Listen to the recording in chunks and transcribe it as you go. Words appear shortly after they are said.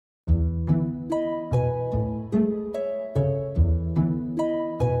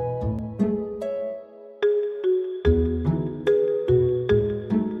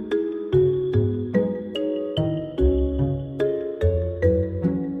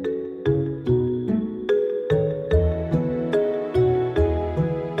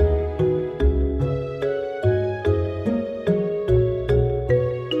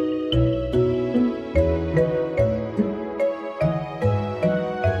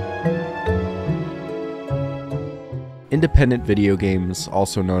Independent video games,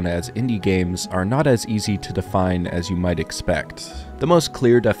 also known as indie games, are not as easy to define as you might expect. The most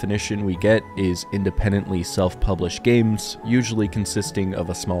clear definition we get is independently self-published games, usually consisting of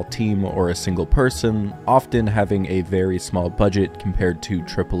a small team or a single person, often having a very small budget compared to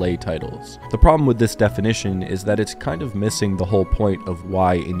AAA titles. The problem with this definition is that it's kind of missing the whole point of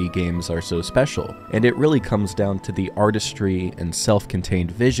why indie games are so special, and it really comes down to the artistry and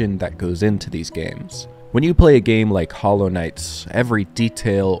self-contained vision that goes into these games. When you play a game like Hollow Knight, every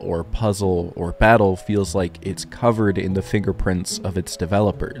detail or puzzle or battle feels like it's covered in the fingerprints of its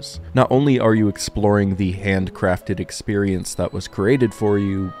developers. Not only are you exploring the handcrafted experience that was created for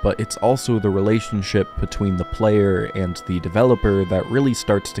you, but it's also the relationship between the player and the developer that really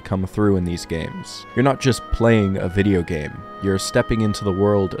starts to come through in these games. You're not just playing a video game. You're stepping into the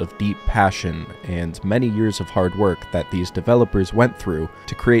world of deep passion and many years of hard work that these developers went through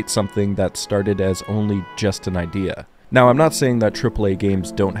to create something that started as only just an idea. Now, I'm not saying that AAA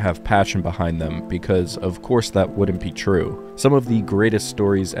games don't have passion behind them, because of course that wouldn't be true. Some of the greatest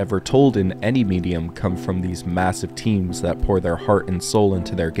stories ever told in any medium come from these massive teams that pour their heart and soul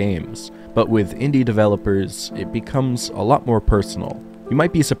into their games. But with indie developers, it becomes a lot more personal. You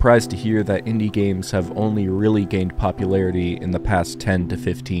might be surprised to hear that indie games have only really gained popularity in the past 10 to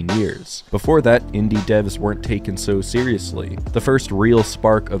 15 years. Before that, indie devs weren't taken so seriously. The first real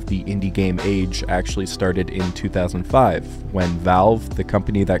spark of the indie game age actually started in 2005, when Valve, the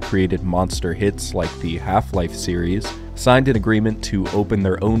company that created monster hits like the Half-Life series, signed an agreement to open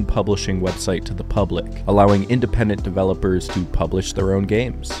their own publishing website to the public, allowing independent developers to publish their own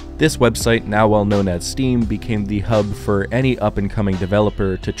games. This website, now well known as Steam, became the hub for any up-and-coming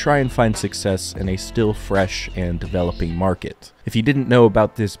developer to try and find success in a still fresh and developing market. If you didn't know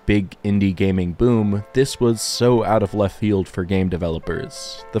about this big indie gaming boom, this was so out of left field for game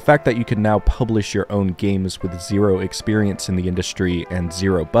developers. The fact that you can now publish your own games with zero experience in the industry and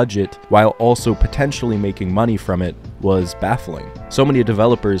zero budget, while also potentially making money from it, was baffling. So many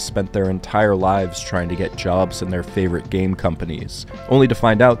developers spent their entire lives trying to get jobs in their favorite game companies, only to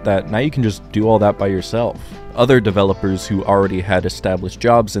find out that now you can just do all that by yourself. Other developers who already had established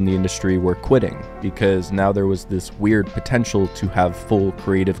jobs in the industry were quitting, because now there was this weird potential to have full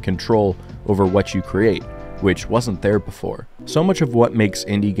creative control over what you create, which wasn't there before. So much of what makes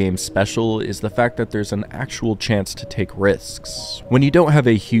indie games special is the fact that there's an actual chance to take risks. When you don't have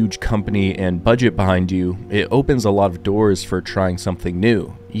a huge company and budget behind you, it opens a lot of doors for trying something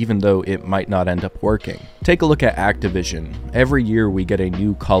new, even though it might not end up working. Take a look at Activision. Every year we get a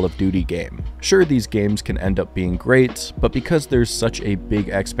new Call of Duty game. Sure, these games can end up being great, but because there's such a big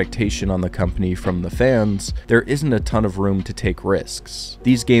expectation on the company from the fans, there isn't a ton of room to take risks.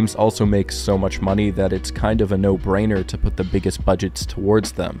 These games also make so much money that it's kind of a no-brainer to put the biggest budgets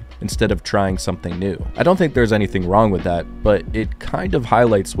towards them, instead of trying something new. I don't think there's anything wrong with that, but it kind of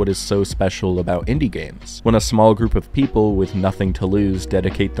highlights what is so special about indie games. When a small group of people with nothing to lose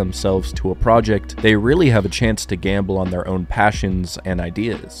dedicate themselves to a project, they really have a chance to gamble on their own passions and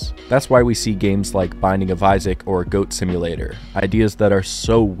ideas. That's why we see games like Binding of Isaac or Goat Simulator, ideas that are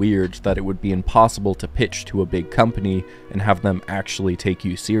so weird that it would be impossible to pitch to a big company and have them actually take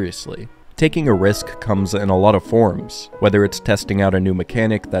you seriously. Taking a risk comes in a lot of forms, whether it's testing out a new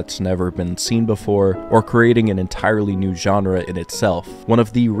mechanic that's never been seen before, or creating an entirely new genre in itself. One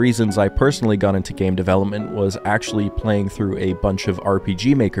of the reasons I personally got into game development was actually playing through a bunch of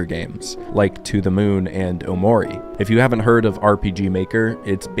RPG Maker games, like To the Moon and Omori. If you haven't heard of RPG Maker,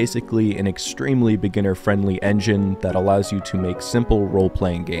 it's basically an extremely beginner-friendly engine that allows you to make simple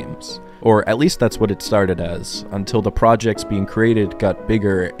role-playing games. Or at least that's what it started as, until the projects being created got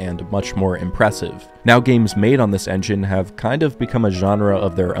bigger and much more impressive. Now games made on this engine have kind of become a genre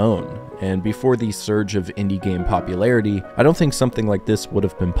of their own, and before the surge of indie game popularity, I don't think something like this would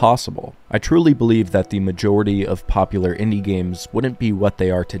have been possible. I truly believe that the majority of popular indie games wouldn't be what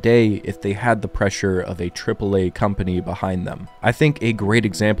they are today if they had the pressure of a AAA company behind them. I think a great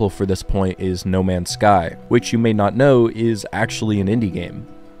example for this point is No Man's Sky, which you may not know is actually an indie game.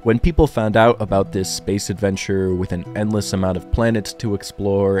 When people found out about this space adventure with an endless amount of planets to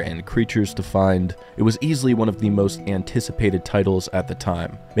explore and creatures to find, it was easily one of the most anticipated titles at the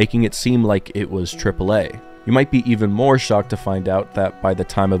time, making it seem like it was AAA. You might be even more shocked to find out that by the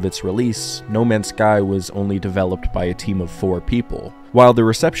time of its release, No Man's Sky was only developed by a team of 4 people. While the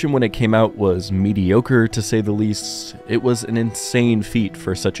reception when it came out was mediocre to say the least, it was an insane feat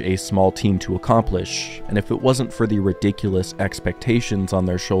for such a small team to accomplish, and if it wasn't for the ridiculous expectations on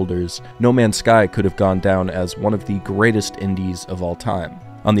their shoulders, No Man's Sky could have gone down as one of the greatest indies of all time.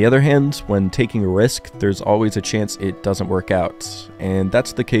 On the other hand, when taking a risk, there's always a chance it doesn't work out, and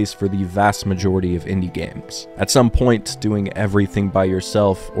that's the case for the vast majority of indie games. At some point, doing everything by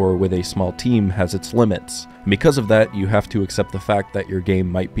yourself or with a small team has its limits, and because of that, you have to accept the fact that your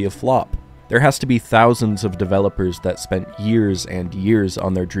game might be a flop. There has to be thousands of developers that spent years and years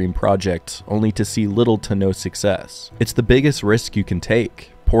on their dream project, only to see little to no success. It's the biggest risk you can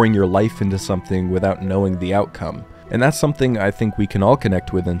take, pouring your life into something without knowing the outcome. And that's something I think we can all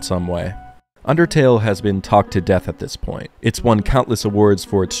connect with in some way. Undertale has been talked to death at this point. It's won countless awards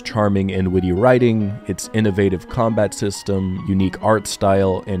for its charming and witty writing, its innovative combat system, unique art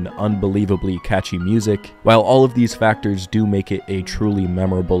style, and unbelievably catchy music. While all of these factors do make it a truly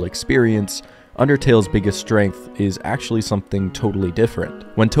memorable experience, Undertale's biggest strength is actually something totally different.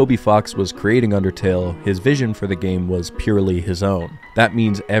 When Toby Fox was creating Undertale, his vision for the game was purely his own. That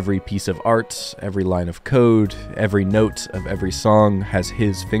means every piece of art, every line of code, every note of every song has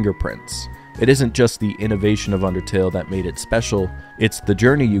his fingerprints. It isn't just the innovation of Undertale that made it special, it's the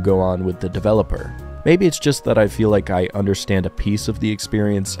journey you go on with the developer. Maybe it's just that I feel like I understand a piece of the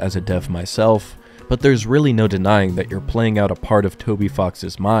experience as a dev myself, but there's really no denying that you're playing out a part of Toby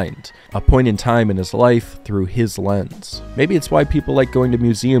Fox's mind, a point in time in his life through his lens. Maybe it's why people like going to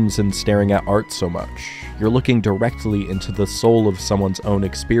museums and staring at art so much. You're looking directly into the soul of someone's own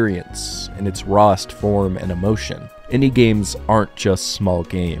experience, in its rawest form and emotion. Indie games aren't just small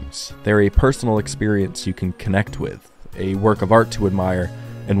games. They're a personal experience you can connect with, a work of art to admire,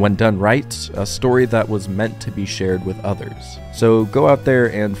 and when done right, a story that was meant to be shared with others. So go out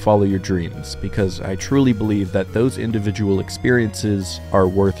there and follow your dreams, because I truly believe that those individual experiences are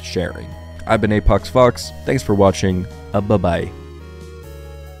worth sharing. I've been Apox Fox, thanks for watching, bye-bye.